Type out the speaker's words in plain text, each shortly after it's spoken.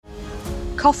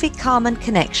Coffee, Calm and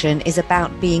Connection is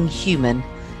about being human.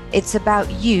 It's about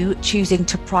you choosing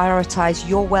to prioritise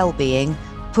your well-being,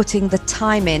 putting the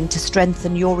time in to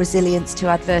strengthen your resilience to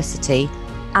adversity,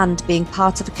 and being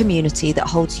part of a community that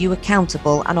holds you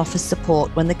accountable and offers support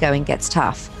when the going gets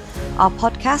tough. Our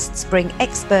podcasts bring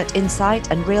expert insight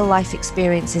and real-life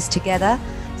experiences together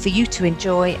for you to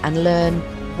enjoy and learn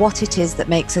what it is that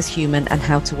makes us human and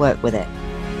how to work with it.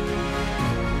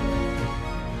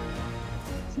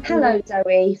 Hello,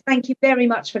 Zoe. Thank you very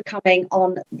much for coming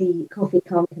on the Coffee,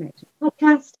 Calm Connection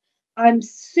podcast. I'm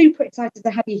super excited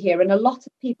to have you here, and a lot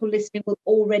of people listening will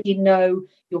already know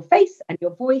your face and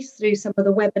your voice through some of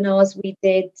the webinars we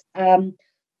did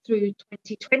through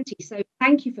 2020. So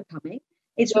thank you for coming.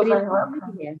 It's You're really very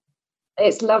welcome. here.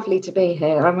 It's lovely to be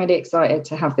here. I'm really excited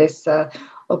to have this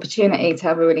opportunity to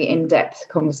have a really in-depth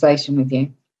conversation with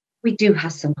you. We do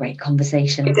have some great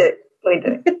conversations. We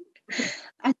do.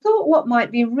 I thought what might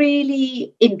be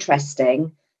really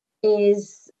interesting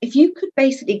is if you could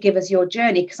basically give us your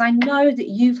journey, because I know that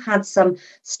you've had some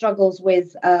struggles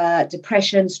with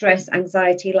depression, stress,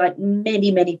 anxiety, like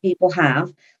many, many people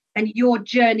have. And your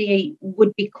journey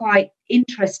would be quite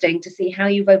interesting to see how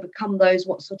you've overcome those,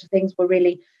 what sort of things were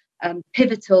really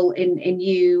pivotal in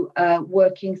you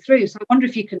working through. So I wonder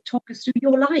if you can talk us through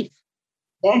your life.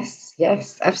 Yes,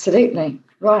 absolutely.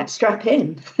 Right, strap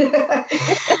in.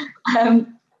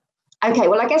 Okay,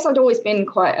 well, I guess I'd always been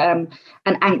quite an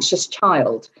anxious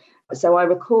child. So I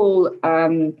recall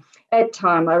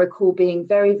bedtime, I recall being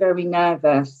very, very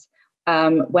nervous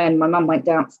when my mum went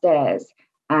downstairs.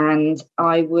 And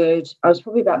I was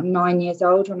probably about 9 years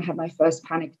old when I had my first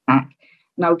panic attack.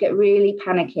 And I would get really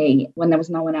panicky when there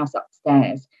was no one else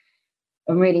upstairs.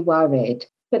 I'm really worried.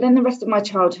 But then the rest of my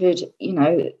childhood,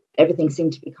 everything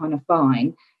seemed to be kind of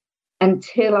fine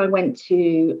until I went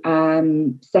to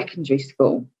secondary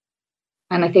school.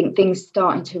 And I think things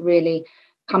started to really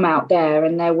come out there,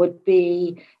 and there would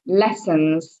be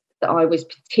lessons that I was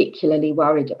particularly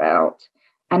worried about.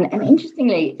 And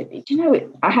interestingly,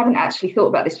 I haven't actually thought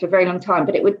about this for a very long time,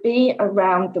 but it would be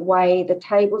around the way the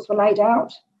tables were laid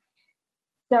out.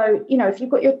 So, if you've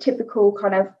got your typical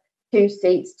kind of two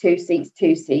seats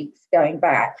going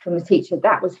back from the teacher,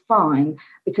 that was fine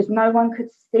because no one could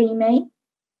see me.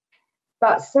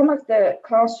 But some of the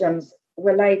classrooms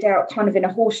were laid out kind of in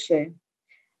a horseshoe.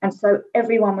 And so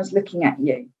everyone was looking at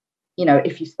you,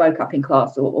 if you spoke up in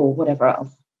class or whatever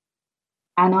else.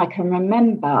 And I can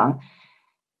remember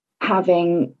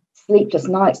having sleepless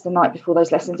nights the night before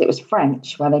those lessons. It was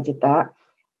French where they did that.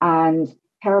 And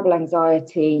terrible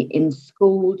anxiety in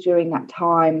school during that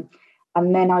time.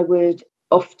 And then I would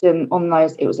often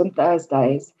it was on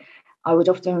Thursdays, I would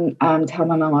often tell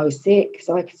my mum I was sick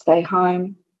so I could stay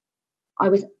home. I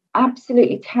was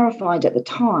absolutely terrified at the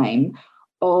time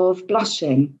of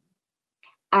blushing.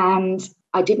 And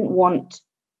I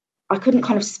couldn't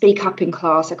kind of speak up in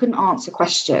class. I couldn't answer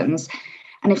questions.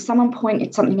 And if someone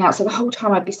pointed something out, so the whole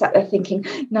time I'd be sat there thinking,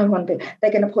 they're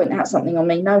going to point out something on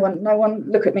me. No one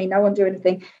look at me, no one do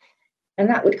anything. And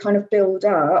that would kind of build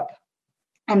up.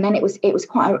 And then it was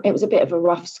a bit of a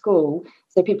rough school.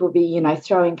 So people would be,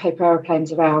 throwing paper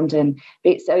airplanes around. So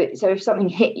if something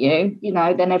hit you,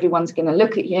 then everyone's going to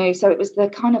look at you. So it was the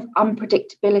kind of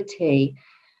unpredictability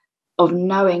of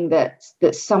knowing that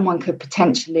someone could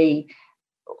potentially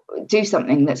do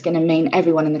something that's going to mean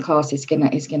everyone in the class is going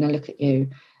to look at you.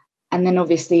 And then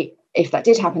obviously if that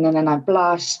did happen and then I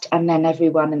blushed and then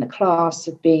everyone in the class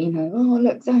would be, oh,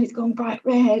 look, Zoe's gone bright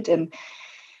red. And,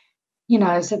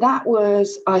 so that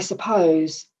was, I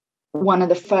suppose, one of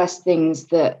the first things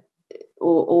that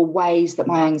or ways that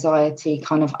my anxiety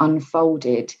kind of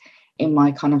unfolded in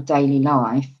my kind of daily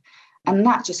life. And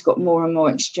that just got more and more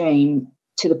extreme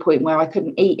to the point where I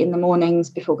couldn't eat in the mornings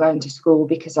before going to school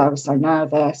because I was so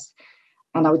nervous.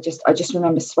 And I just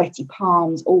remember sweaty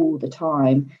palms all the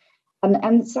time.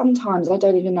 And sometimes I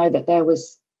don't even know that there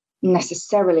was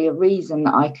necessarily a reason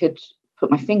that I could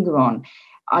put my finger on.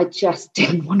 I just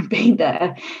didn't want to be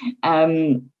there.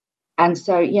 And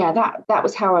so, that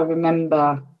was how I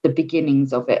remember the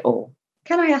beginnings of it all.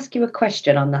 Can I ask you a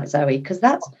question on that, Zoe? Because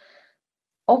that's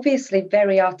obviously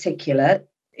very articulate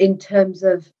in terms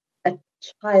of a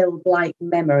childlike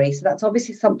memory. So that's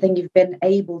obviously something you've been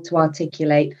able to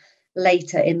articulate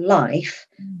later in life,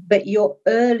 but your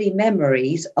early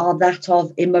memories are that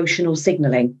of emotional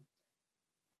signaling.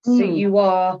 So you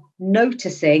are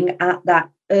noticing at that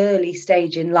early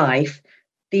stage in life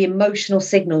the emotional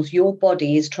signals your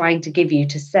body is trying to give you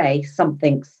to say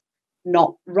something's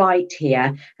not right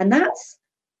here. And that's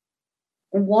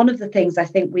one of the things I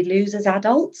think we lose as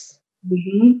adults.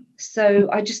 Mm-hmm. So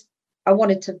I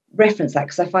wanted to reference that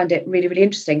because I find it really, really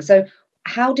interesting. So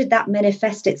how did that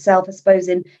manifest itself, I suppose,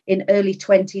 in early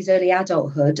 20s, early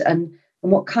adulthood? And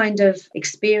what kind of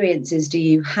experiences do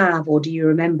you have or do you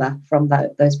remember from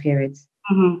those periods?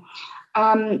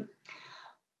 Mm-hmm.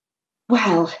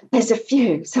 Well, there's a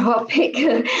few, so I'll pick.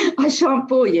 I shan't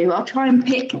bore you. I'll try and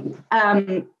pick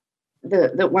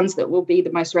the ones that will be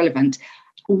the most relevant.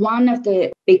 One of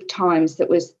the big times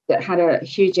that had a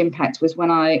huge impact was when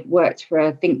I worked for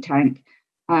a think tank,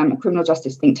 a criminal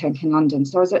justice think tank in London.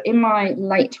 So I was in my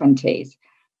late 20s,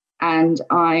 and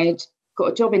I'd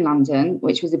got a job in London,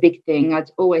 which was a big thing.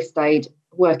 I'd always stayed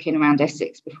working around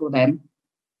Essex before then,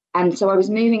 and so I was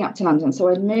moving up to London. So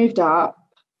I'd moved up.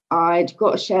 I'd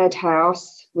got a shared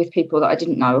house with people that I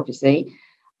didn't know, obviously,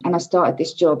 and I started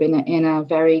this job in a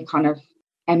very kind of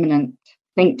eminent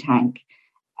think tank,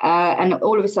 and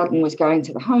all of a sudden was going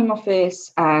to the Home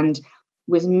Office and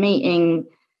was meeting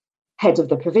heads of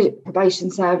the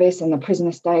probation service and the prison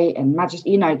estate and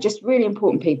magistrate, just really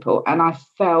important people, and I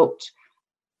felt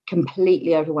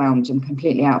completely overwhelmed and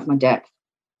completely out of my depth,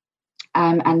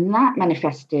 and that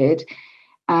manifested.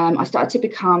 I started to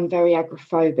become very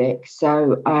agoraphobic.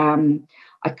 So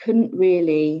I couldn't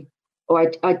really, or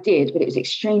I did, but it was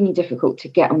extremely difficult to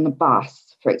get on the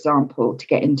bus, for example, to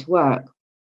get into work.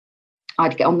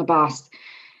 I'd get on the bus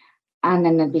and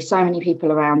then there'd be so many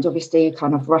people around, obviously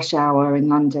kind of rush hour in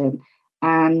London.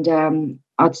 And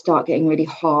I'd start getting really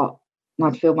hot and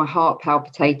I'd feel my heart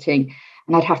palpitating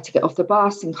and I'd have to get off the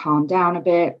bus and calm down a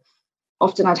bit.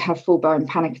 Often I'd have full-blown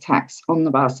panic attacks on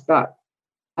the bus, but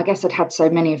I guess I'd had so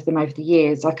many of them over the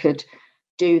years, I could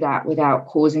do that without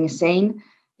causing a scene,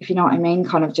 if you know what I mean,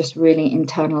 kind of just really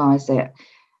internalize it.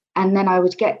 And then I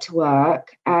would get to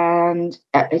work and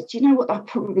do you know what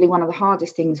probably one of the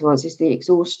hardest things is the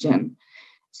exhaustion.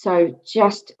 So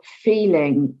just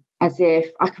feeling as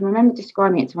if, I can remember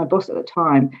describing it to my boss at the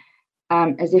time,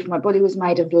 as if my body was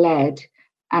made of lead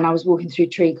and I was walking through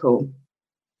treacle.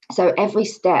 So every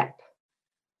step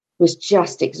was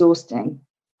just exhausting.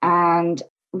 And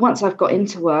once I've got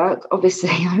into work, obviously,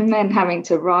 I'm then having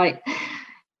to write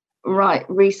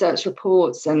research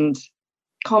reports and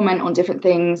comment on different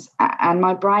things. And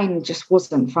my brain just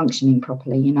wasn't functioning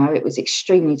properly. It was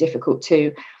extremely difficult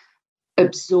to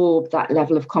absorb that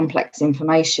level of complex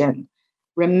information,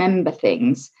 remember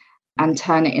things, and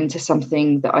turn it into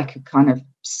something that I could kind of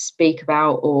speak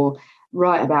about or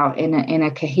write about in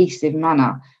a cohesive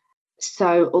manner.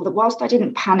 So whilst I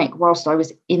didn't panic whilst I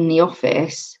was in the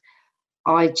office,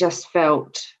 I just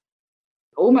felt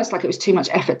almost like it was too much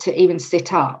effort to even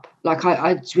sit up. Like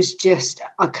I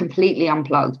completely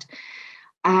unplugged.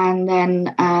 And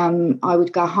then I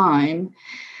would go home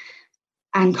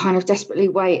and kind of desperately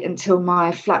wait until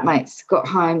my flatmates got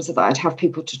home so that I'd have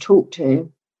people to talk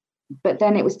to. But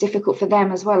then it was difficult for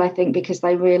them as well, I think, because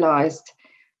they realised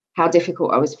how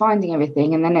difficult I was finding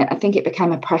everything. And then I think it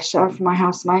became a pressure for my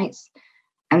housemates.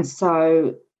 And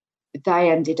so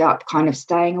they ended up kind of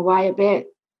staying away a bit.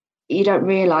 You don't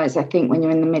realise, I think, when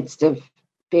you're in the midst of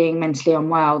being mentally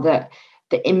unwell, that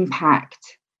the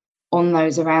impact on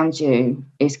those around you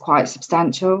is quite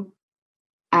substantial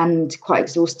and quite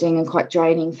exhausting and quite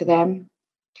draining for them.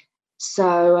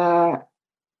 So,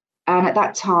 and at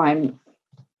that time,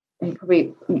 you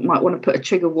probably might want to put a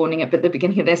trigger warning at the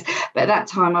beginning of this, but at that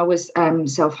time I was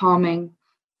self-harming.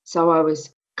 So I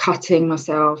was cutting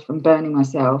myself and burning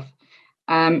myself.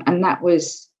 And that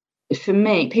was, for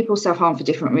me, people self-harm for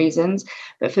different reasons,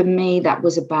 but for me, that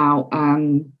was about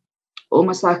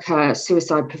almost like a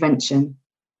suicide prevention.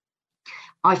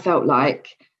 I felt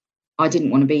like I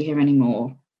didn't want to be here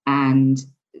anymore. And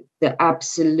the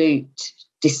absolute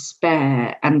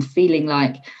despair and feeling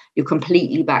like you're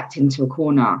completely backed into a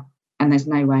corner and there's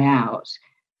no way out.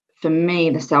 For me,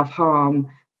 the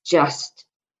self-harm just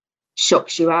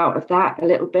shocks you out of that a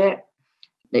little bit.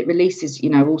 It releases,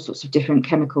 all sorts of different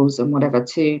chemicals and whatever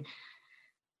so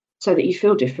that you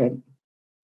feel different.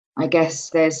 I guess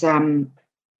there's the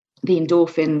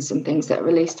endorphins and things that are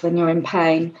released when you're in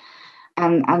pain.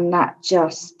 And that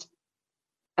just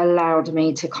allowed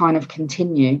me to kind of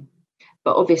continue.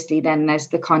 But obviously then there's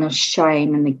the kind of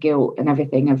shame and the guilt and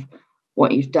everything of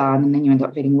what you've done, and then you end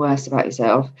up feeling worse about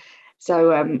yourself.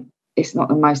 So it's not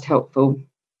the most helpful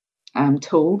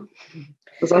tool,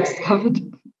 as I discovered.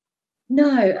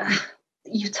 No,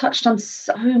 you touched on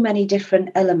so many different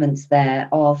elements there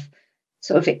of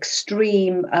sort of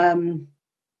extreme,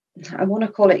 I want to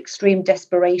call it extreme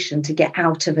desperation to get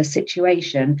out of a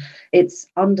situation. It's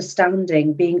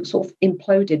understanding, being sort of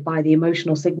imploded by the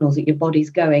emotional signals that your body's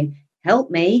going, help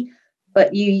me.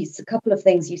 But a couple of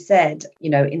things you said,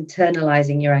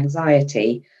 internalizing your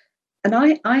anxiety. And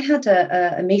I had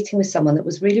a meeting with someone that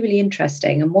was really, really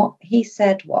interesting. And what he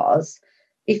said was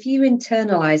if you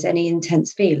internalize any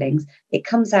intense feelings, it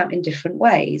comes out in different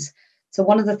ways. So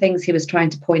one of the things he was trying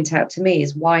to point out to me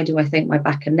is, why do I think my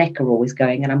back and neck are always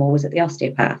going and I'm always at the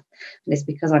osteopath? And it's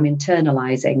because I'm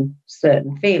internalizing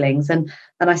certain feelings. And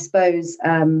I suppose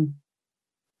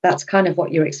that's kind of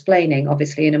what you're explaining,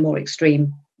 obviously in a more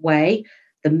extreme way,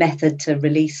 the method to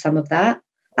release some of that.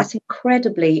 That's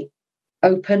incredibly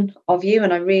open of you.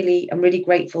 And I'm really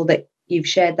grateful that you've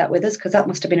shared that with us, because that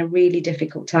must have been a really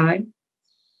difficult time.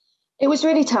 It was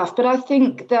really tough, but I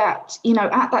think that,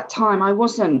 at that time I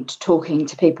wasn't talking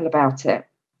to people about it,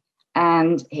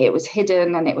 and it was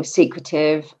hidden and it was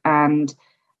secretive. And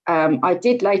I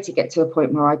did later get to a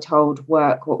point where I told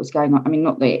work what was going on. I mean,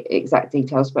 not the exact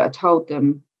details, but I told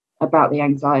them about the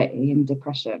anxiety and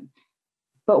depression.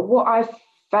 But what I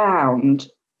found,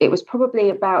 it was probably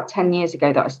about 10 years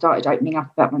ago that I started opening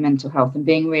up about my mental health and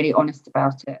being really honest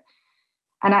about it.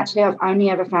 And actually, I've only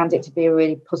ever found it to be a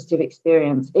really positive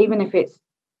experience, even if it's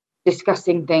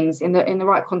discussing things in the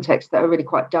right context that are really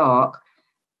quite dark.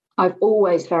 I've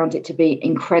always found it to be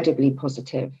incredibly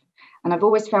positive. And I've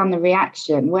always found the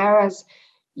reaction, whereas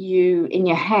you, in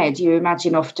your head, you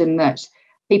imagine often that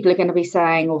people are going to be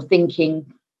saying or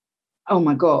thinking, oh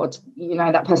my God,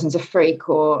 that person's a freak,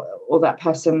 or that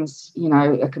person's,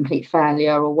 a complete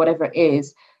failure, or whatever it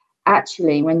is.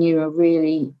 Actually, when you are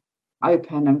really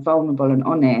open and vulnerable and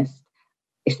honest,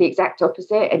 it's the exact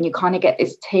opposite. And you kind of get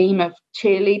this team of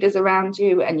cheerleaders around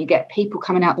you, and you get people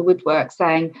coming out the woodwork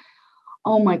saying,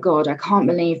 oh my God, I can't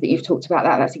believe that you've talked about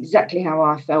that. That's exactly how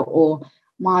I felt, or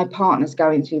my partner's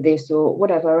going through this, or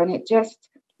whatever. And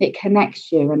it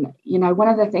connects you. And, one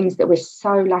of the things that we're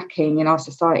so lacking in our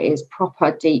society is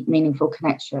proper, deep, meaningful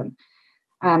connection.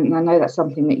 And I know that's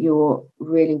something that you're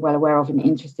really well aware of and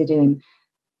interested in.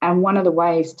 And one of the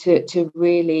ways to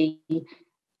really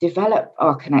develop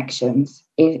our connections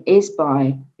is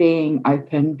by being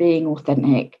open, being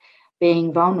authentic,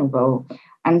 being vulnerable.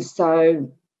 And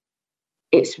so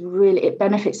it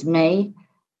benefits me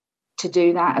to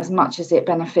do that as much as it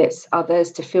benefits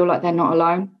others to feel like they're not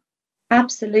alone.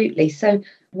 Absolutely. So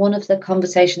one of the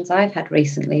conversations I've had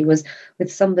recently was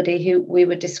with somebody who we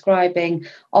were describing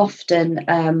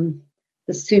often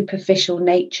the superficial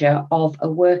nature of a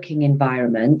working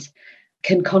environment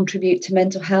can contribute to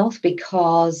mental health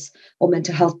or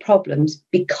mental health problems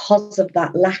because of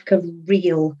that lack of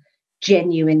real,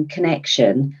 genuine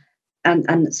connection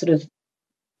and sort of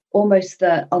almost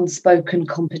the unspoken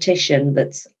competition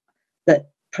that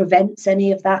prevents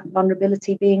any of that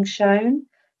vulnerability being shown.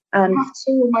 And you have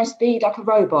to almost be like a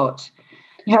robot.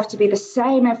 You have to be the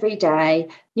same every day.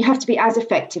 You have to be as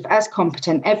effective, as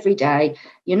competent every day.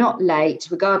 You're not late,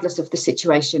 regardless of the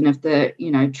situation of the,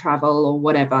 travel or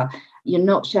whatever. You're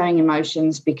not showing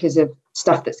emotions because of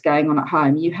stuff that's going on at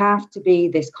home. You have to be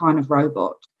this kind of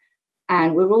robot.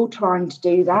 And we're all trying to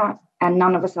do that, and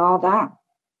none of us are that.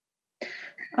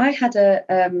 I had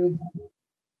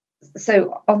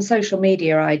so on social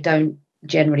media, I don't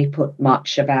generally put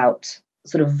much about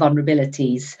sort of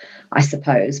vulnerabilities, I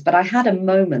suppose. But I had a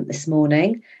moment this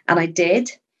morning, and I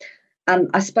did. And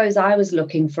I suppose I was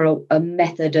looking for a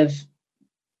method of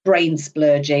brain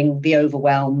splurging the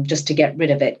overwhelm just to get rid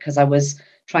of it, because I was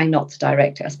trying not to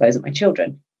direct it, I suppose, at my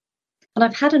children. And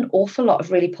I've had an awful lot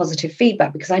of really positive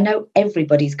feedback, because I know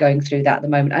everybody's going through that at the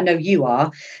moment. I know you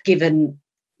are, given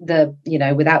the,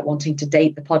 without wanting to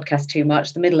date the podcast too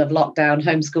much, the middle of lockdown,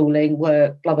 homeschooling,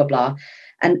 work, blah, blah, blah.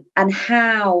 And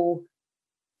how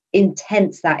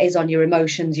intense that is on your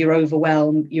emotions, your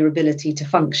overwhelm, your ability to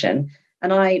function.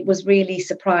 And I was really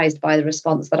surprised by the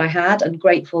response that I had, and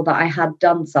grateful that I had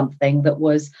done something that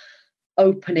was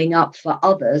opening up for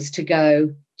others to go,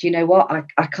 do you know what?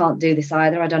 I can't do this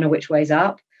either. I don't know which way's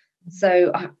up.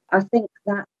 So I think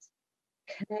that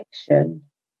connection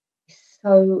is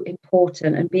so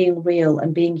important, and being real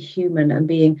and being human and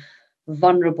being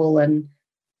vulnerable.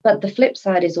 But the flip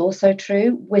side is also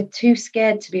true. We're too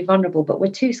scared to be vulnerable, but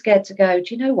we're too scared to go,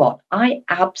 do you know what? I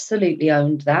absolutely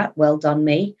owned that. Well done,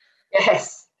 me.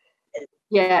 Yes.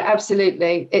 Yeah,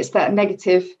 absolutely. It's that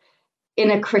negative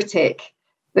inner critic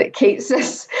that keeps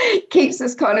us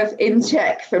kind of in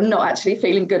check from not actually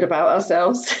feeling good about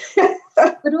ourselves.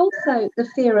 But also the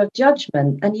fear of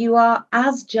judgment. And you are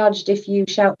as judged if you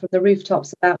shout from the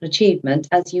rooftops about an achievement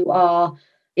as you are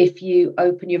if you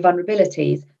open your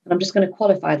vulnerabilities. And I'm just going to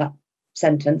qualify that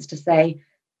sentence to say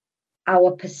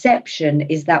our perception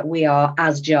is that we are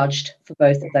as judged for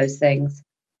both of those things.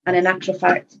 And in actual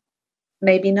fact,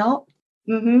 maybe not.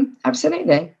 Mm-hmm.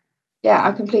 Absolutely. Yeah,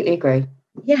 I completely agree.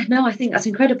 Yeah, no, I think that's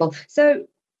incredible. So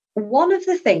one of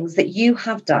the things that you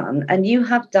have done, and you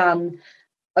have done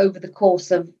over the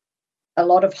course of a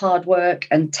lot of hard work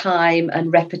and time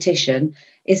and repetition,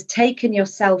 is taking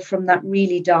yourself from that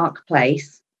really dark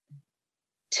place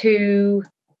to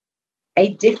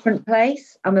a different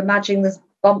place. I'm imagining there's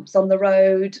bumps on the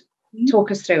road.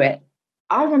 Talk us through it.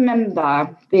 I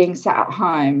remember being sat at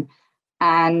home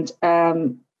and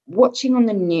watching on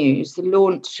the news the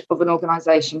launch of an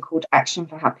organisation called Action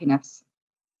for Happiness.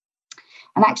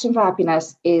 And Action for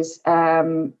Happiness is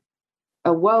a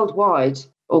worldwide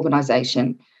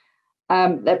organisation.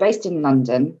 They're based in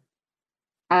London,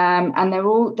 and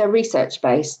they're research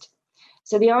based.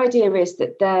 So the idea is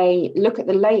that they look at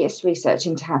the latest research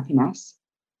into happiness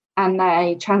and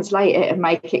they translate it and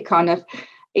make it kind of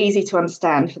easy to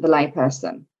understand for the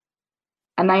layperson.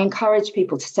 And they encourage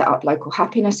people to set up local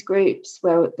happiness groups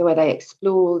where they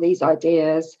explore these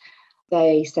ideas.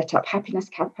 They set up happiness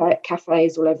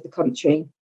cafes all over the country.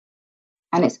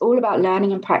 And it's all about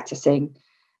learning and practicing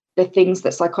the things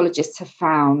that psychologists have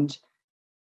found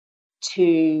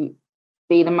to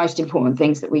be the most important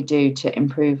things that we do to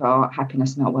improve our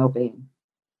happiness and our well-being.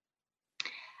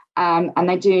 And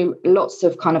they do lots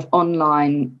of kind of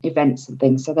online events and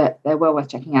things, so that they're well worth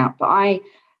checking out. But I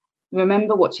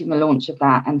remember watching the launch of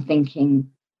that and thinking,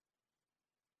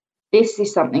 this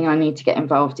is something I need to get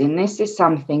involved in. This is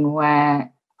something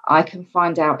where I can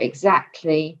find out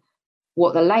exactly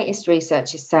what the latest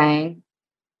research is saying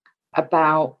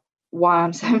about why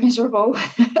I'm so miserable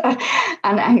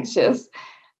and anxious.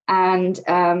 And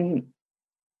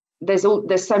there's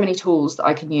so many tools that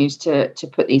I can use to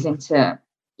put these into,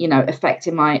 effect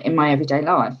in my everyday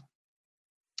life.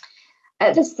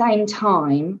 At the same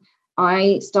time,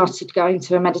 I started going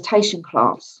to a meditation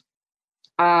class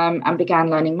and began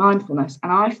learning mindfulness.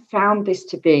 And I found this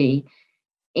to be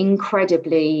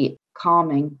incredibly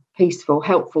calming, peaceful,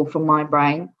 helpful for my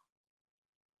brain.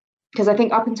 Because I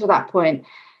think up until that point,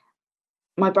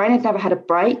 my brain had never had a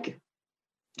break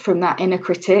from that inner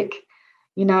critic,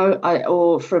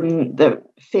 or from the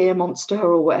fear monster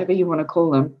or whatever you want to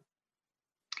call them.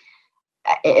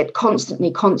 It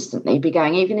constantly be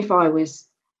going. Even if I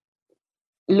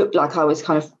looked like I was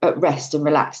kind of at rest and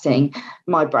relaxing,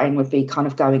 my brain would be kind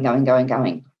of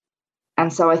going.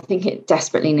 And so I think it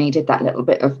desperately needed that little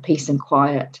bit of peace and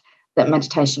quiet that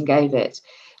meditation gave it.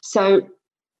 So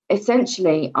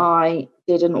essentially, I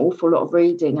did an awful lot of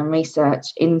reading and research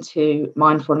into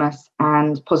mindfulness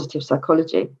and positive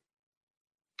psychology.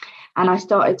 And I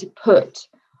started to put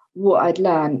what I'd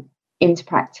learned into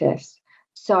practice.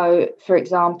 So, for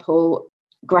example,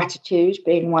 gratitude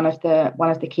being one of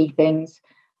the key things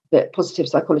that positive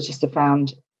psychologists have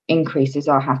found increases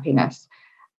our happiness.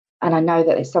 And I know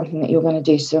that it's something that you're going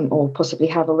to do some, or possibly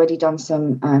have already done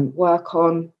some work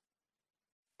on.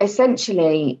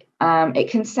 Essentially, it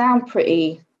can sound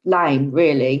pretty lame,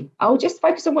 really. I'll just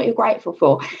focus on what you're grateful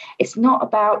for. It's not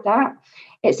about that.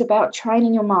 It's about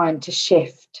training your mind to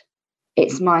shift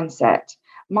its mindset.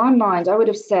 My mind, I would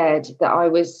have said that I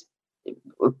was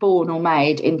born or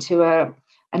made into a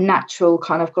natural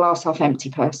kind of glass half empty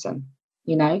person,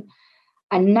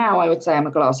 And now I would say I'm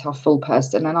a glass half full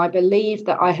person. And I believe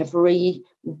that I have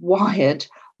rewired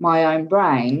my own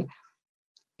brain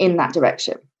in that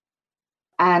direction.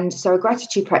 And so a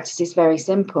gratitude practice is very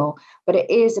simple, but it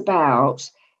is about,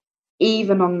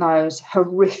 even on those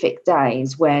horrific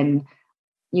days when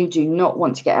you do not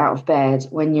want to get out of bed,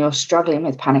 when you're struggling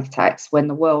with panic attacks, when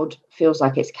the world feels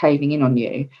like it's caving in on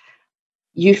you,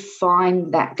 you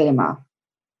find that glimmer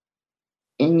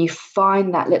and you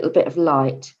find that little bit of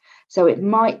light. So it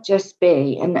might just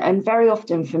be, and very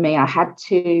often for me, I had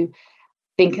to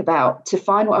think about, to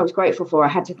find what I was grateful for, I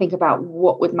had to think about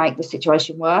what would make the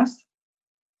situation worse.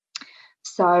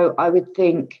 So I would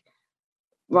think,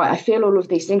 right, I feel all of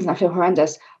these things and I feel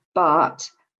horrendous, but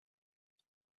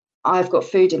I've got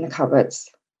food in the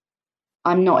cupboards.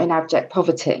 I'm not in abject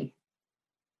poverty.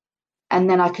 And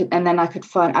then I could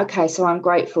find, okay, so I'm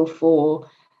grateful for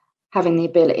having the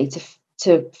ability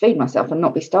to feed myself and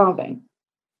not be starving.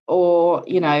 Or,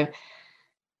 that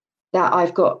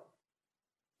I've got,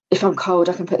 if I'm cold,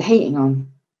 I can put the heating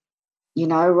on,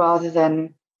 rather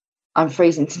than I'm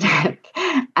freezing to death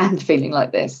and feeling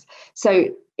like this. So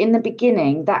in the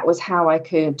beginning, that was how I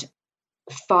could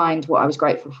find what I was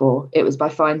grateful for. It was by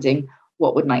finding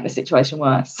what would make the situation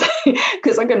worse,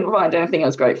 because I couldn't find anything I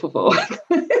was grateful for.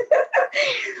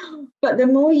 But the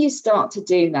more you start to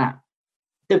do that,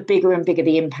 the bigger and bigger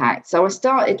the impact. So I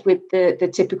started with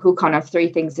the typical kind of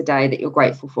 3 things a day that you're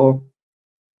grateful for.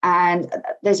 And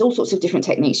there's all sorts of different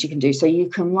techniques you can do. So you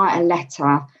can write a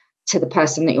letter to the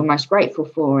person that you're most grateful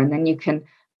for, and then you can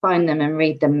phone them and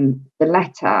read them the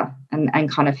letter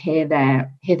and kind of hear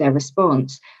their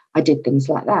response. I did things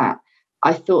like that.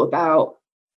 I thought about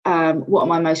what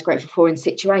am I most grateful for in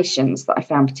situations that I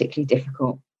found particularly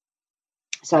difficult.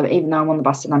 So even though I'm on the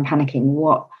bus and I'm panicking,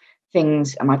 what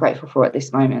things am I grateful for at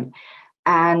this moment?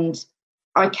 And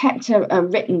I kept a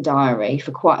written diary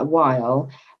for quite a while,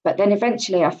 but then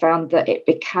eventually I found that it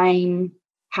became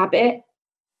habit.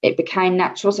 It became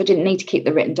natural, so I didn't need to keep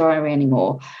the written diary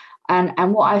anymore.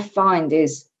 And what I find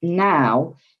is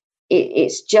now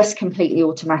it's just completely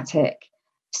automatic.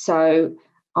 So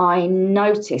I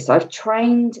notice I've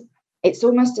trained, it's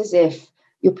almost as if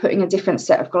you're putting a different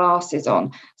set of glasses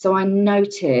on. So I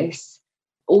notice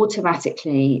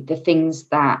automatically the things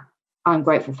that I'm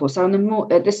grateful for. So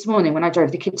this morning when I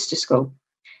drove the kids to school,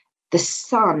 the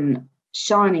sun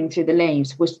shining through the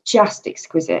leaves was just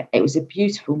exquisite. It was a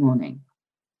beautiful morning.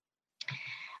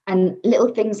 And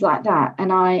little things like that.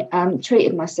 And I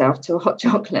treated myself to a hot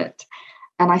chocolate.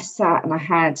 And I sat and I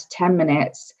had 10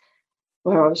 minutes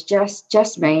where I was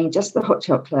just me, just the hot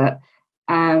chocolate,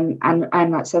 and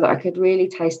so that I could really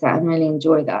taste that and really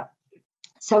enjoy that.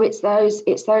 So it's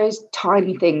those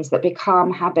tiny things that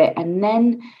become habit, and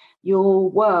then your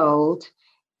world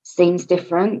seems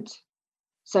different.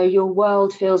 So your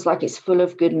world feels like it's full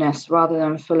of goodness rather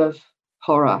than full of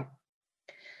horror.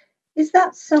 Is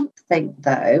that something,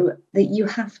 though, that you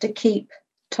have to keep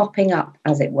topping up,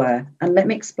 as it were? And let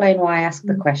me explain why I ask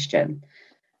the question.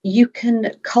 You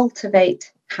can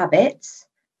cultivate habits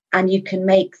and you can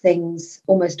make things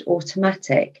almost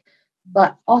automatic,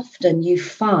 but often you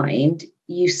find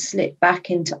you slip back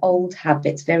into old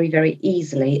habits very, very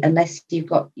easily unless you've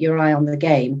got your eye on the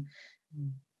game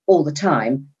all the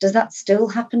time. Does that still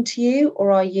happen to you,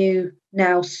 or are you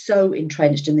now so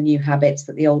entrenched in the new habits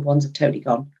that the old ones have totally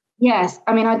gone? Yes,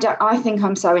 I mean, I think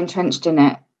I'm so entrenched in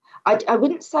it. I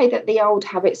wouldn't say that the old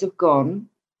habits have gone,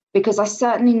 because I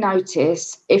certainly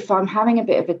notice if I'm having a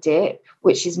bit of a dip,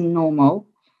 which is normal,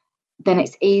 then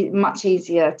it's much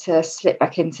easier to slip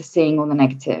back into seeing all the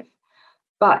negative.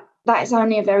 But that is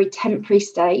only a very temporary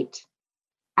state.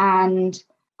 And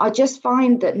I just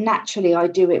find that naturally I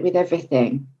do it with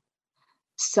everything.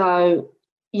 So,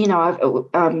 you know,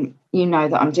 you know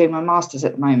that I'm doing my master's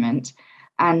at the moment.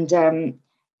 And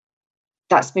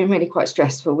that's been really quite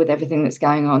stressful with everything that's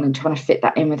going on and trying to fit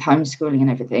that in with homeschooling and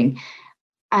everything.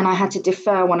 And I had to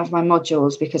defer one of my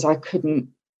modules because I couldn't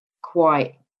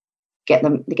quite get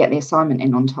the assignment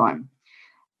in on time.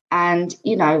 And,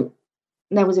 you know,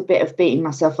 there was a bit of beating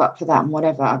myself up for that and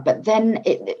whatever. But then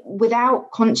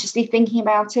without consciously thinking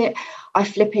about it, I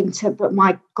flip into, but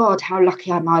my God, how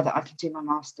lucky am I that I can do my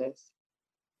master's?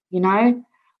 You know,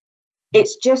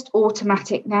 it's just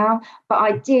automatic now. But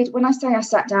I did, when I say I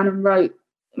sat down and wrote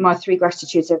my 3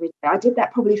 gratitudes every day, I did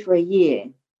that probably for a year.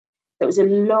 It was a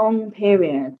long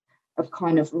period of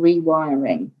kind of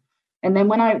rewiring. And then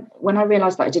when I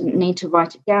realized that I didn't need to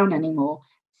write it down anymore,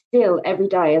 still every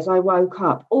day as I woke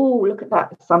up, oh, look at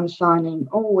that, the sun's shining.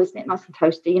 Oh, isn't it nice and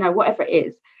toasty? You know, whatever it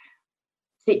is.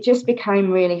 It just became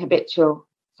really habitual.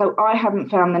 So I haven't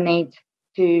found the need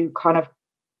to kind of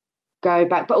go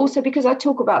back. But also because I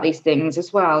talk about these things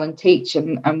as well and teach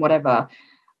and whatever,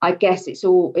 I guess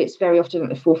it's very often at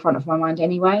the forefront of my mind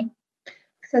anyway.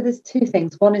 So there's 2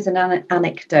 things. One is an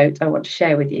anecdote I want to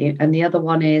share with you, and the other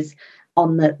one is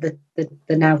on the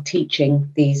now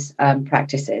teaching these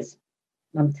practices.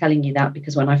 I'm telling you that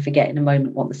because when I forget in a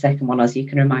moment what the second one is, you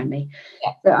can remind me.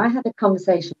 Yeah. So I had a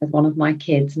conversation with one of my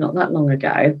kids not that long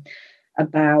ago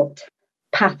about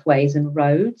pathways and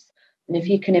roads. And if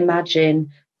you can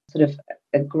imagine sort of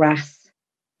a grass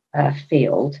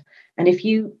field, and if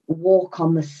you walk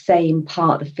on the same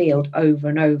part of the field over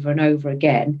and over and over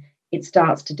again, it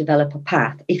starts to develop a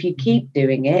path. If you keep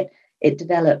doing it, it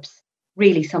develops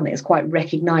really something that's quite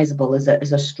recognizable as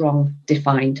a strong,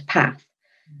 defined path.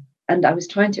 And I was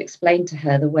trying to explain to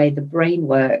her the way the brain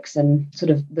works and sort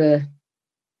of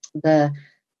the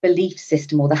belief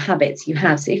system or the habits you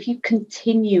have. So if you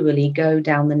continually go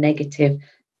down the negative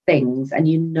things and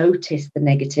you notice the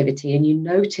negativity and you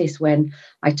notice when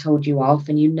I told you off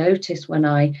and you notice when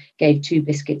I gave 2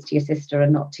 biscuits to your sister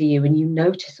and not to you, and you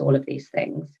notice all of these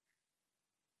things,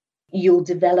 you'll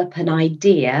develop an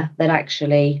idea that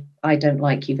actually I don't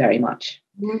like you very much.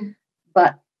 Mm.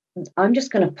 But I'm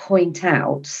just going to point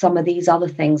out some of these other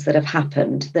things that have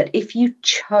happened that if you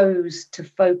chose to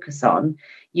focus on,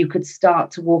 you could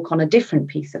start to walk on a different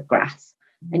piece of grass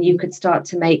and you could start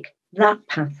to make that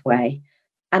pathway.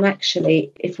 And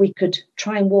actually, if we could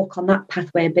try and walk on that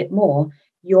pathway a bit more,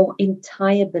 your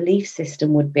entire belief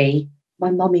system would be,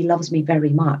 my mummy loves me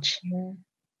very much. Yeah.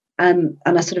 And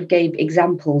I sort of gave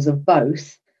examples of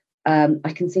both.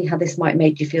 I can see how this might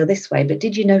make you feel this way, but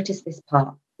did you notice this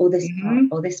part or this part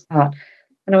or this part?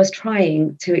 And I was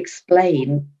trying to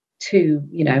explain to,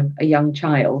 a young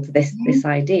child, this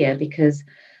idea, because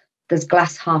there's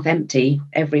glass half empty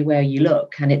everywhere you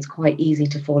look, and it's quite easy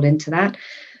to fall into that.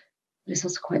 But it's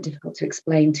also quite difficult to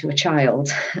explain to a child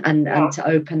and to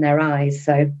open their eyes.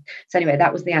 So anyway,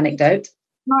 that was the anecdote.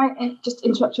 Can I just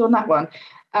interrupt you on that one?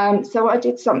 So I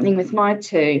did something with my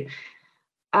two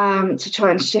to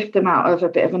try and shift them out of a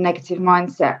bit of a negative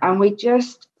mindset. And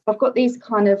I've got these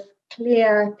kind of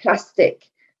clear plastic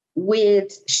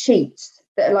weird sheets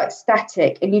that are like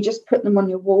static, and you just put them on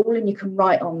your wall and you can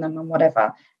write on them and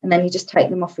whatever, and then you just take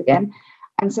them off again.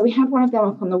 And so we had one of them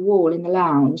up on the wall in the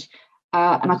lounge,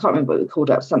 and I can't remember what we called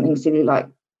it, something silly like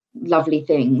lovely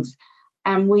things.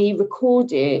 And we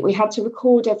had to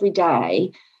record every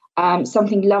day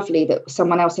something lovely that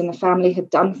someone else in the family had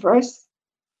done for us.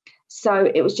 So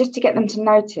it was just to get them to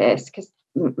notice, because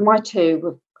my two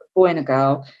were a boy and a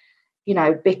girl,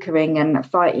 bickering and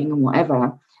fighting and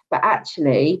whatever. But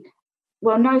actually,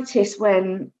 notice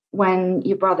when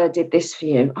your brother did this for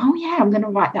you. Oh, yeah, I'm going to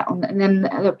write that on. And then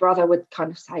the brother would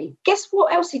kind of say, guess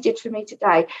what else he did for me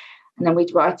today? And then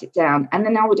we'd write it down. And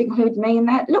then I would include me in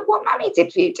that. Look what Mummy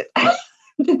did for you today.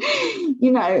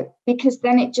 Because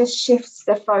then it just shifts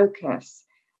the focus.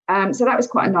 So that was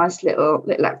quite a nice little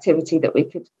activity that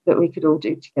we could all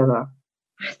do together.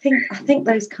 I think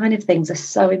those kind of things are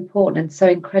so important and so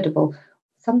incredible.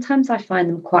 Sometimes I find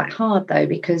them quite hard, though,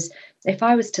 because if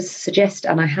I was to suggest,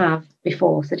 and I have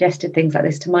before suggested things like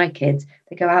this to my kids,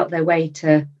 they go out their way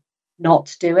to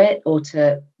not do it or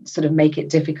to sort of make it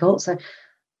difficult. So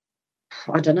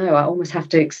I don't know, I almost have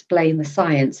to explain the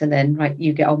science and then, right,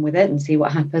 you get on with it and see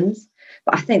what happens.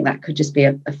 But I think that could just be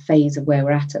a phase of where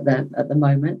we're at the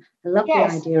moment. I love the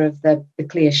idea of the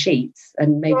clear sheets,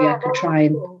 and maybe I could try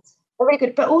and... Very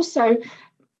good, but also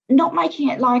not making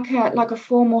it like a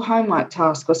formal homework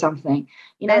task or something.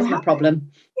 There's no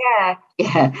problem. Yeah.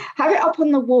 Have it up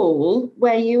on the wall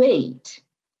where you eat.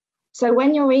 So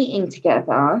when you're eating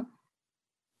together,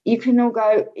 you can all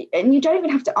go, and you don't even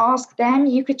have to ask them.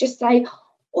 You could just say,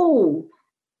 oh,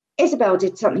 Isabel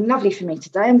did something lovely for me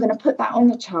today. I'm going to put that on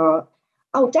the chart.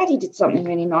 Oh, Daddy did something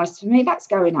really nice for me. That's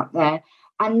going up there.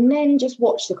 And then just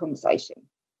watch the conversation.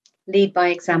 Lead by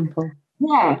example.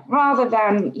 Yeah, rather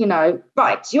than,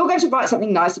 right, you're going to write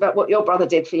something nice about what your brother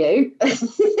did for you.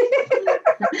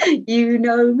 You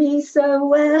know me so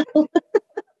well.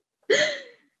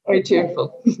 Very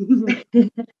tuneful.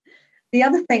 The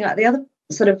other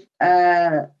sort of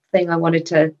thing I wanted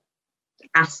to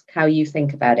ask how you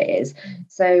think about it is,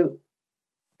 so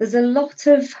there's a lot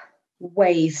of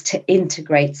ways to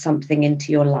integrate something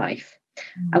into your life.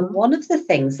 Mm-hmm. And one of the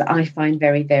things that I find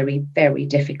very, very, very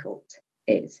difficult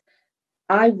is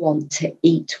I want to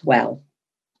eat well.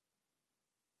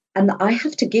 And I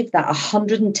have to give that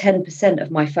 110%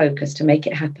 of my focus to make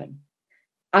it happen.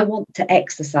 I want to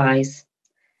exercise,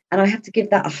 and I have to give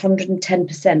that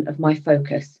 110% of my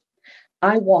focus.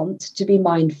 I want to be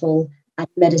mindful and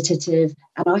meditative,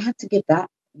 and I have to give that,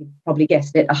 you probably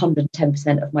guessed it,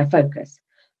 110% of my focus.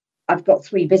 I've got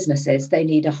 3 businesses, they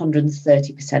need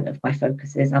 130% of my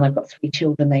focuses, and I've got 3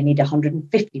 children, they need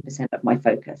 150% of my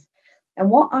focus. And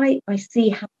what I see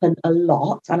happen a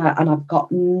lot, and I've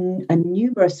got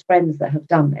numerous friends that have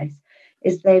done this,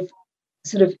 is they've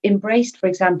sort of embraced, for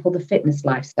example, the fitness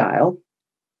lifestyle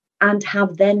and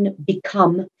have then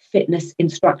become fitness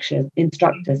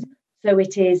instructors. So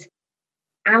it is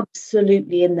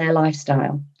absolutely in their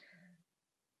lifestyle.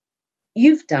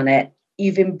 You've done it.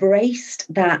 You've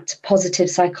embraced that positive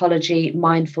psychology,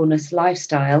 mindfulness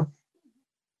lifestyle,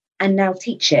 and now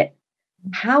teach it.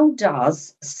 How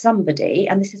does somebody,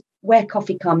 and this is where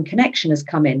Coffee Calm Connection has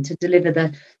come in to deliver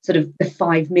the sort of the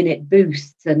 5-minute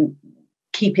boosts and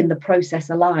keeping the process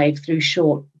alive through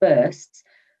short bursts.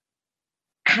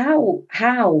 How?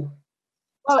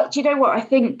 Well, do you know what? I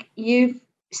think you've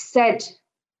said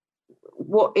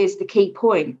what is the key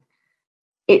point.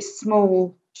 It's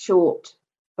small, short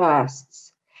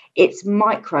bursts. It's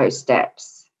micro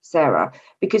steps, Sarah,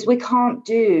 because we can't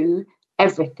do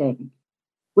everything.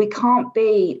 We can't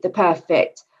be the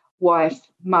perfect wife,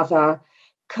 mother,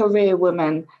 career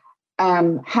woman,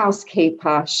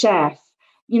 housekeeper, chef.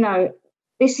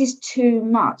 This is too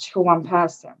much for one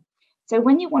person. So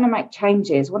when you want to make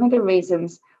changes, one of the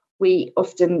reasons we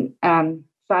often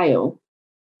fail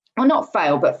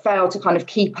to kind of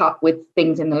keep up with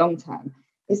things in the long term,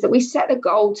 is that we set the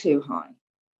goal too high,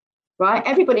 right?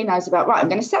 Everybody knows about, right, I'm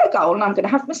going to set a goal and I'm going to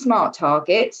have my SMART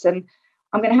targets and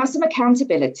I'm going to have some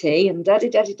accountability and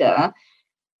da-da-da-da-da.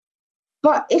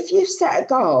 But if you set a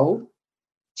goal,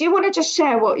 do you want to just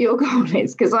share what your goal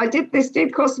is? Because this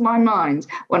did cross my mind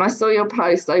when I saw your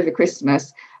post over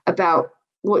Christmas about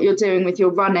what you're doing with your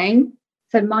running.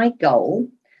 So my goal,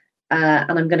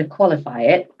 and I'm going to qualify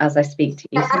it as I speak to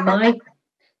you. So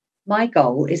my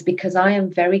goal is, because I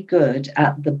am very good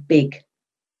at the big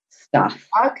stuff.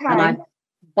 Okay. And I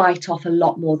bite off a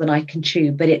lot more than I can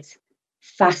chew, but it's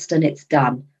fast and it's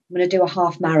done. I'm going to do a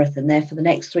half marathon there for the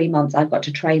next 3 months. I've got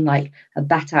to train like a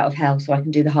bat out of hell so I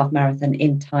can do the half marathon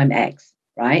in time X,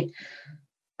 right?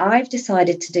 I've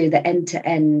decided to do the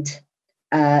end-to-end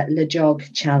Le Jog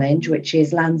challenge, which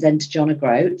is Land's End to John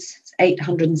O'Groats. It's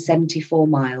 874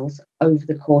 miles over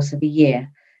the course of a year.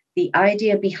 The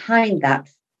idea behind that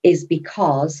is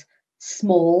because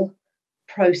small,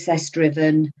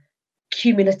 process-driven,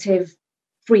 cumulative,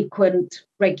 frequent,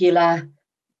 regular.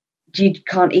 You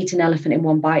can't eat an elephant in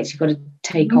one bite. You've got to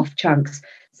take off chunks.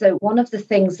 So one of the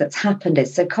things that's happened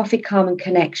is, so Coffee, Calm and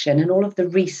Connection, and all of the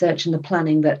research and the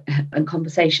planning that and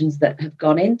conversations that have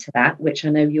gone into that, which I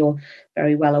know you're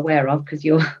very well aware of because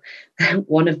you're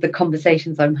one of the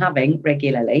conversations I'm having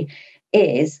regularly,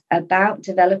 is about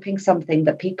developing something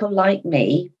that people like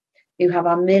me, who have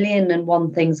a million and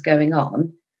one things going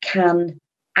on, can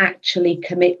actually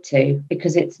commit to,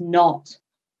 because it's not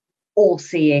all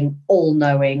seeing, all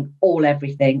knowing, all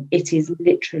everything. It is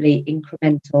literally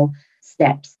incremental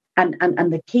steps. And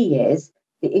the key is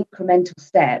the incremental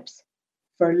steps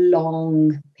for a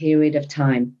long period of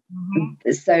time.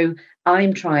 Mm-hmm. So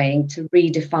I'm trying to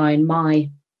redefine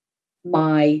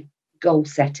my goal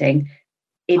setting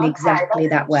in exactly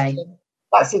that way.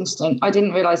 That's interesting. I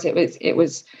didn't realize it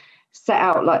was set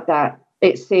out like that.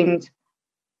 It seemed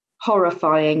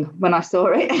horrifying when I saw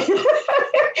it.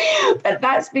 But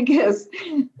that's because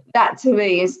that to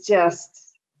me is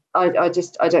just, I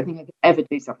don't think I could ever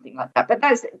do something like that. But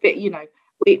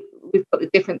we've got the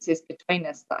differences between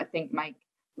us that I think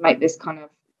make this kind of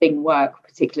thing work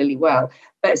particularly well.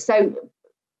 But so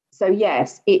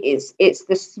yes, it's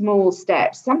the small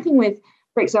steps. Something with,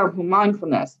 for example,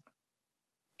 mindfulness.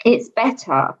 It's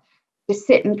better to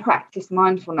sit and practice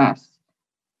mindfulness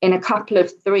in a couple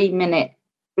of 3-minute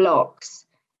blocks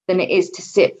than it is to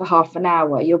sit for half an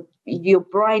hour. Your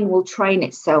brain will train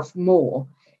itself more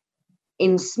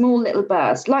in small little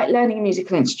bursts, like learning a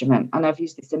musical instrument. And I've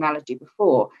used this analogy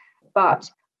before, but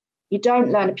you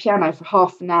don't learn a piano for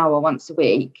half an hour once a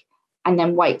week and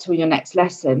then wait till your next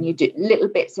lesson. You do little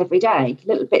bits every day,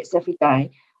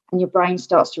 and your brain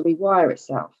starts to rewire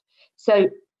itself. So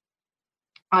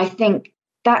I think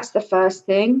that's the first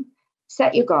thing.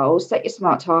 Set your goals, set your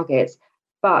SMART targets,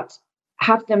 but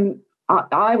have them,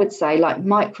 I would say, like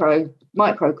micro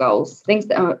goals, things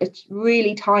that are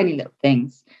really tiny little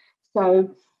things.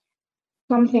 So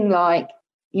something like,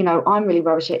 I'm really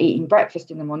rubbish at eating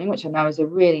breakfast in the morning, which I know is a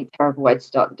really terrible way to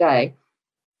start the day.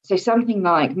 So something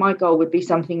like, my goal would be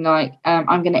something like,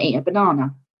 I'm going to eat a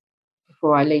banana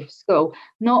before I leave school.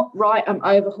 Not right, I'm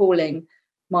overhauling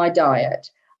my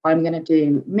diet. I'm going to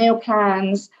do meal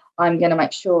plans. I'm going to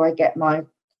make sure I get my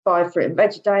 5 fruit and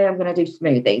veg a day. I'm going to do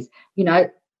smoothies,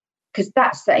 because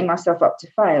that's setting myself up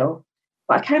to fail.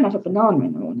 But I can have a banana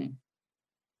in the morning.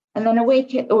 And then a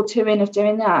week or two in of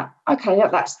doing that, okay,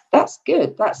 that's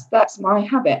good. That's my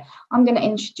habit. I'm going to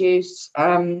introduce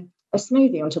a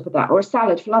smoothie on top of that, or a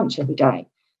salad for lunch every day.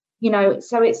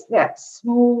 So it's that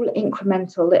small,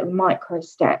 incremental, little micro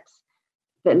steps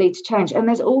that lead to change. And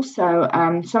there's also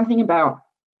something about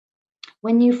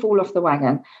when you fall off the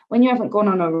wagon, when you haven't gone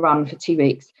on a run for 2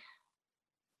 weeks,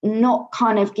 not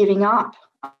kind of giving up.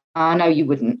 I know you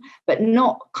wouldn't, but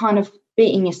not kind of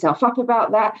beating yourself up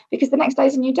about that, because the next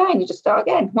day's a new day and you just start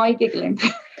again. Why are you giggling?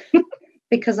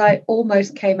 Because I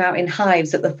almost came out in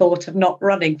hives at the thought of not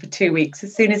running for 2 weeks.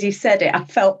 As soon as you said it, I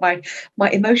felt my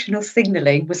emotional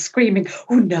signalling was screaming,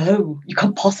 oh no, you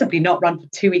can't possibly not run for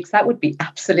 2 weeks. That would be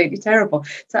absolutely terrible.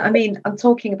 So, I'm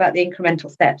talking about the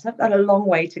incremental steps. I've got a long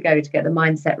way to go to get the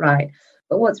mindset right.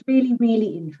 But what's really,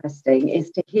 really interesting is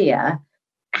to hear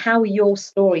how your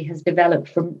story has developed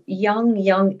from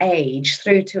young age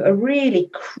through to a really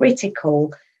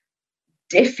critical,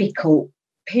 difficult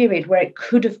period where it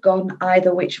could have gone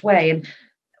either which way. And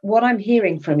what I'm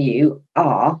hearing from you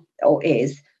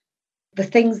is the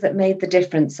things that made the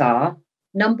difference are,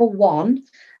 number one,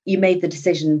 you made the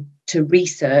decision to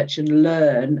research and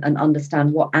learn and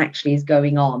understand what actually is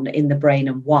going on in the brain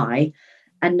and why.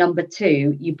 And number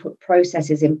two, you put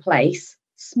processes in place,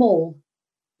 small,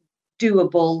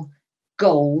 doable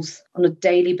goals on a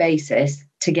daily basis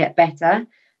to get better.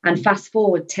 And fast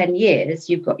forward 10 years,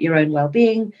 you've got your own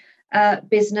well-being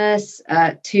business,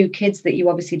 2 kids that you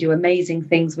obviously do amazing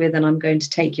things with, and I'm going to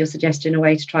take your suggestion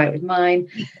away to try it with mine.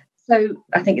 So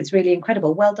I think it's really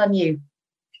incredible. Well done, you.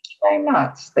 Very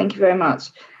much. Thank you very much.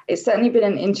 It's certainly been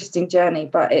an interesting journey,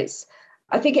 but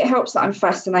I think it helps that I'm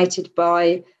fascinated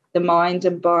by the mind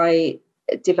and by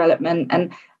development.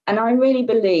 And I really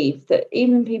believe that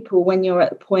even people, when you're at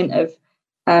the point of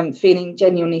feeling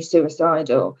genuinely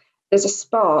suicidal, there's a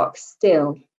spark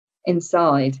still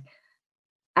inside.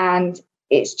 And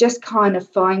it's just kind of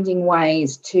finding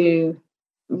ways to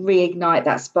reignite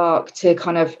that spark, to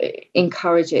kind of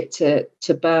encourage it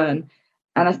to burn.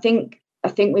 And I think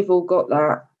we've all got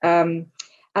that. And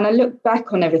I look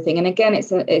back on everything, and again,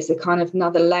 it's a kind of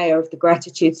another layer of the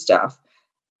gratitude stuff.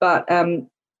 But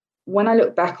when I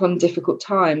look back on difficult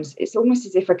times, it's almost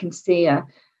as if I can see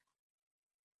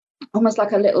almost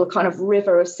like a little kind of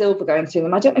river of silver going through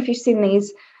them. I don't know if you've seen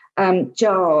these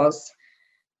jars.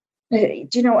 Do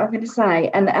you know what I'm going to say?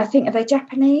 And I think, are they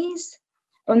Japanese?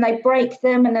 And they break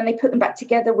them and then they put them back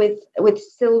together with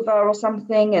silver or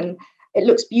something, and it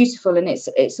looks beautiful. And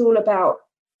it's all about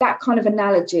that kind of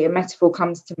analogy. A metaphor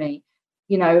comes to me,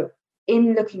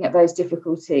 in looking at those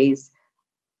difficulties.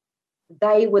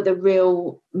 They were the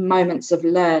real moments of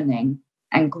learning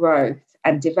and growth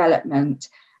and development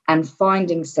and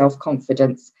finding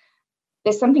self-confidence.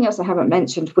 There's something else I haven't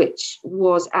mentioned, which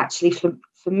was actually for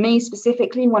me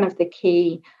specifically one of the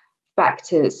key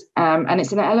factors, and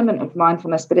it's an element of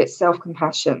mindfulness, but it's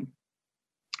self-compassion.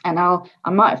 And I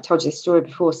might have told you this story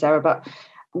before, Sarah, but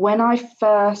when I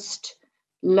first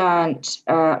learnt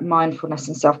mindfulness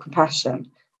and self-compassion,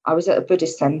 I was at a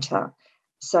Buddhist center.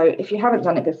 So if you haven't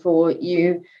done it before,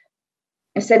 you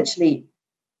essentially,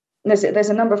 there's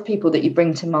a number of people that you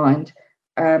bring to mind.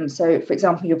 So, for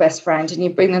example, your best friend, and you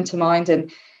bring them to mind,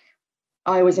 and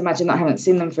I always imagine that I haven't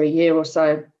seen them for a year or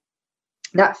so.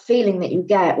 That feeling that you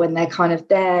get when they're kind of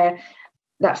there,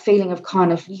 that feeling of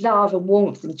kind of love and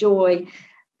warmth and joy,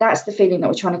 that's the feeling that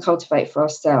we're trying to cultivate for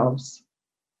ourselves.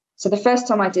 So the first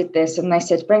time I did this, and they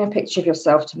said, bring a picture of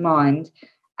yourself to mind,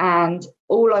 and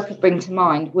all I could bring to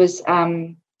mind was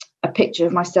a picture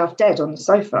of myself dead on the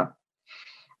sofa.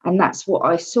 And that's what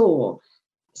I saw.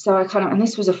 So I and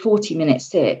this was a 40-minute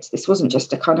sit. This wasn't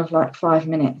just a kind of like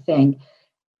 5-minute thing.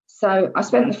 So I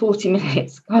spent the 40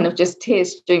 minutes kind of just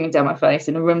tears streaming down my face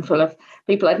in a room full of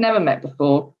people I'd never met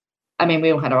before. I mean,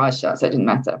 we all had our eyes shut, so it didn't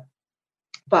matter.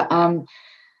 But, and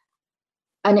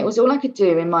it was all I could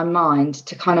do in my mind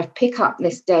to kind of pick up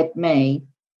this dead me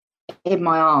in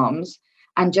my arms,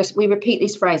 and we repeat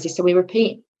these phrases. So we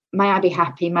repeat, may I be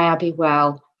happy, may I be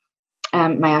well,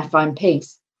 may I find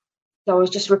peace. So I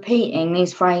was just repeating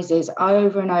these phrases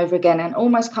over and over again, and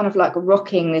almost kind of like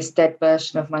rocking this dead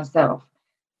version of myself.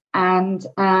 And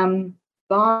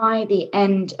by the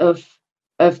end of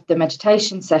the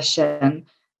meditation session,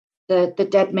 the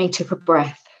dead me took a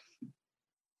breath.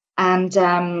 And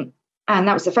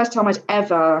that was the first time I'd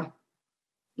ever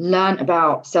learned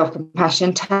about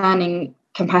self-compassion, turning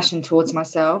compassion towards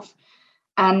myself.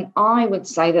 And I would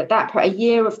say that a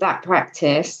year of that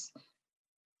practice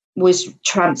was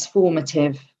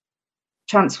transformative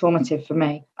for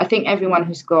me. I think everyone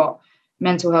who's got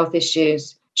mental health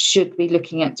issues should be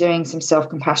looking at doing some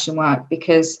self-compassion work,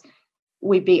 because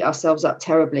we beat ourselves up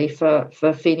terribly for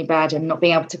feeling bad and not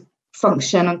being able to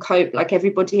function and cope like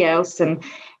everybody else, and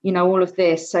all of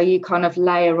this. So you kind of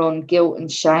layer on guilt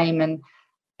and shame and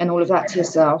all of that to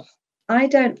yourself. I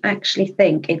don't actually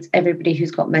think it's everybody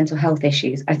who's got mental health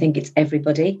issues. I think it's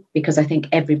everybody, because I think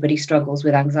everybody struggles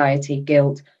with anxiety,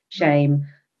 guilt, shame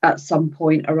at some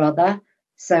point or other.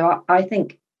 So I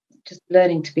think just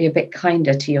learning to be a bit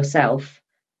kinder to yourself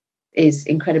is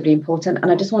incredibly important. And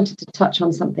I just wanted to touch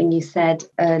on something you said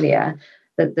earlier,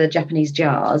 that the Japanese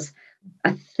jars.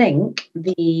 I think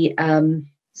the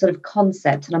sort of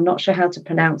concept, and I'm not sure how to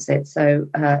pronounce it, so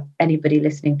anybody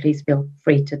listening, please feel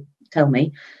free to tell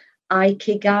me.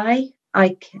 Ikigai,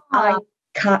 Ikigai,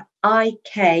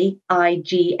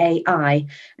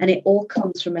 and it all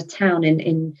comes from a town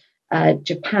in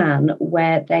Japan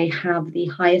where they have the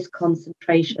highest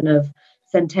concentration of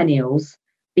centennials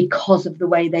because of the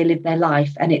way they live their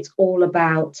life. And it's all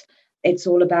about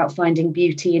finding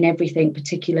beauty in everything,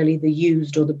 particularly the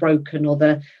used or the broken or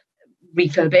the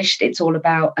refurbished. It's all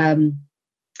about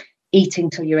eating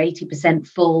till you're 80%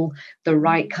 full, the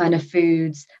right kind of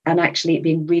foods, and actually it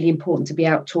being really important to be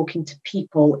out talking to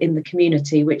people in the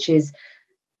community, which is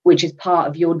part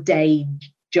of your day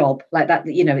job. Like that,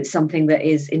 it's something that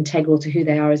is integral to who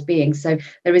they are as beings. So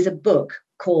there is a book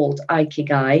called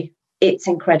Ikigai. It's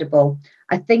incredible.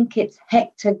 I think it's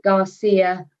Hector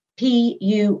Garcia,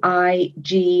 Puigcerver,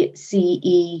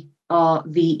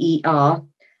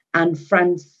 and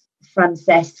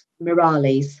Francesc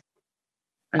Miralles.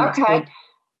 Okay.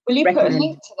 Will you put a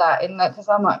link to that in that? Because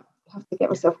I might have to get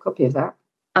myself a copy of that.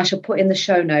 I shall put in the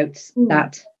show notes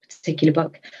that particular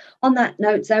book. On that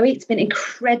note, Zoe, it's been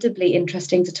incredibly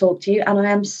interesting to talk to you, and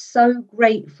I am so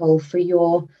grateful for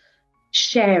your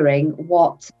sharing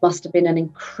what must have been an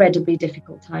incredibly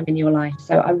difficult time in your life.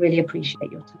 So I really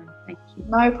appreciate your time. Thank you.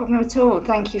 No problem at all.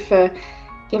 Thank you for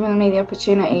giving me the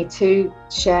opportunity to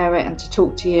share it and to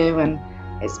talk to you, and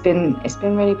it's been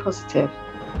really positive.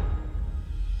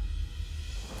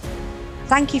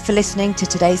 Thank you for listening to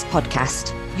today's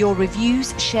podcast. Your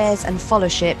reviews, shares and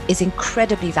followership is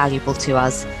incredibly valuable to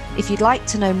us. If you'd like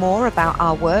to know more about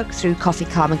our work through Coffee,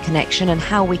 Calm and Connection and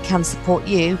how we can support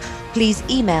you, please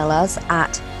email us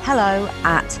at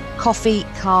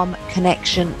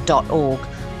hello@coffeecalmconnection.org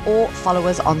or follow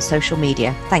us on social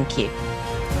media. Thank you.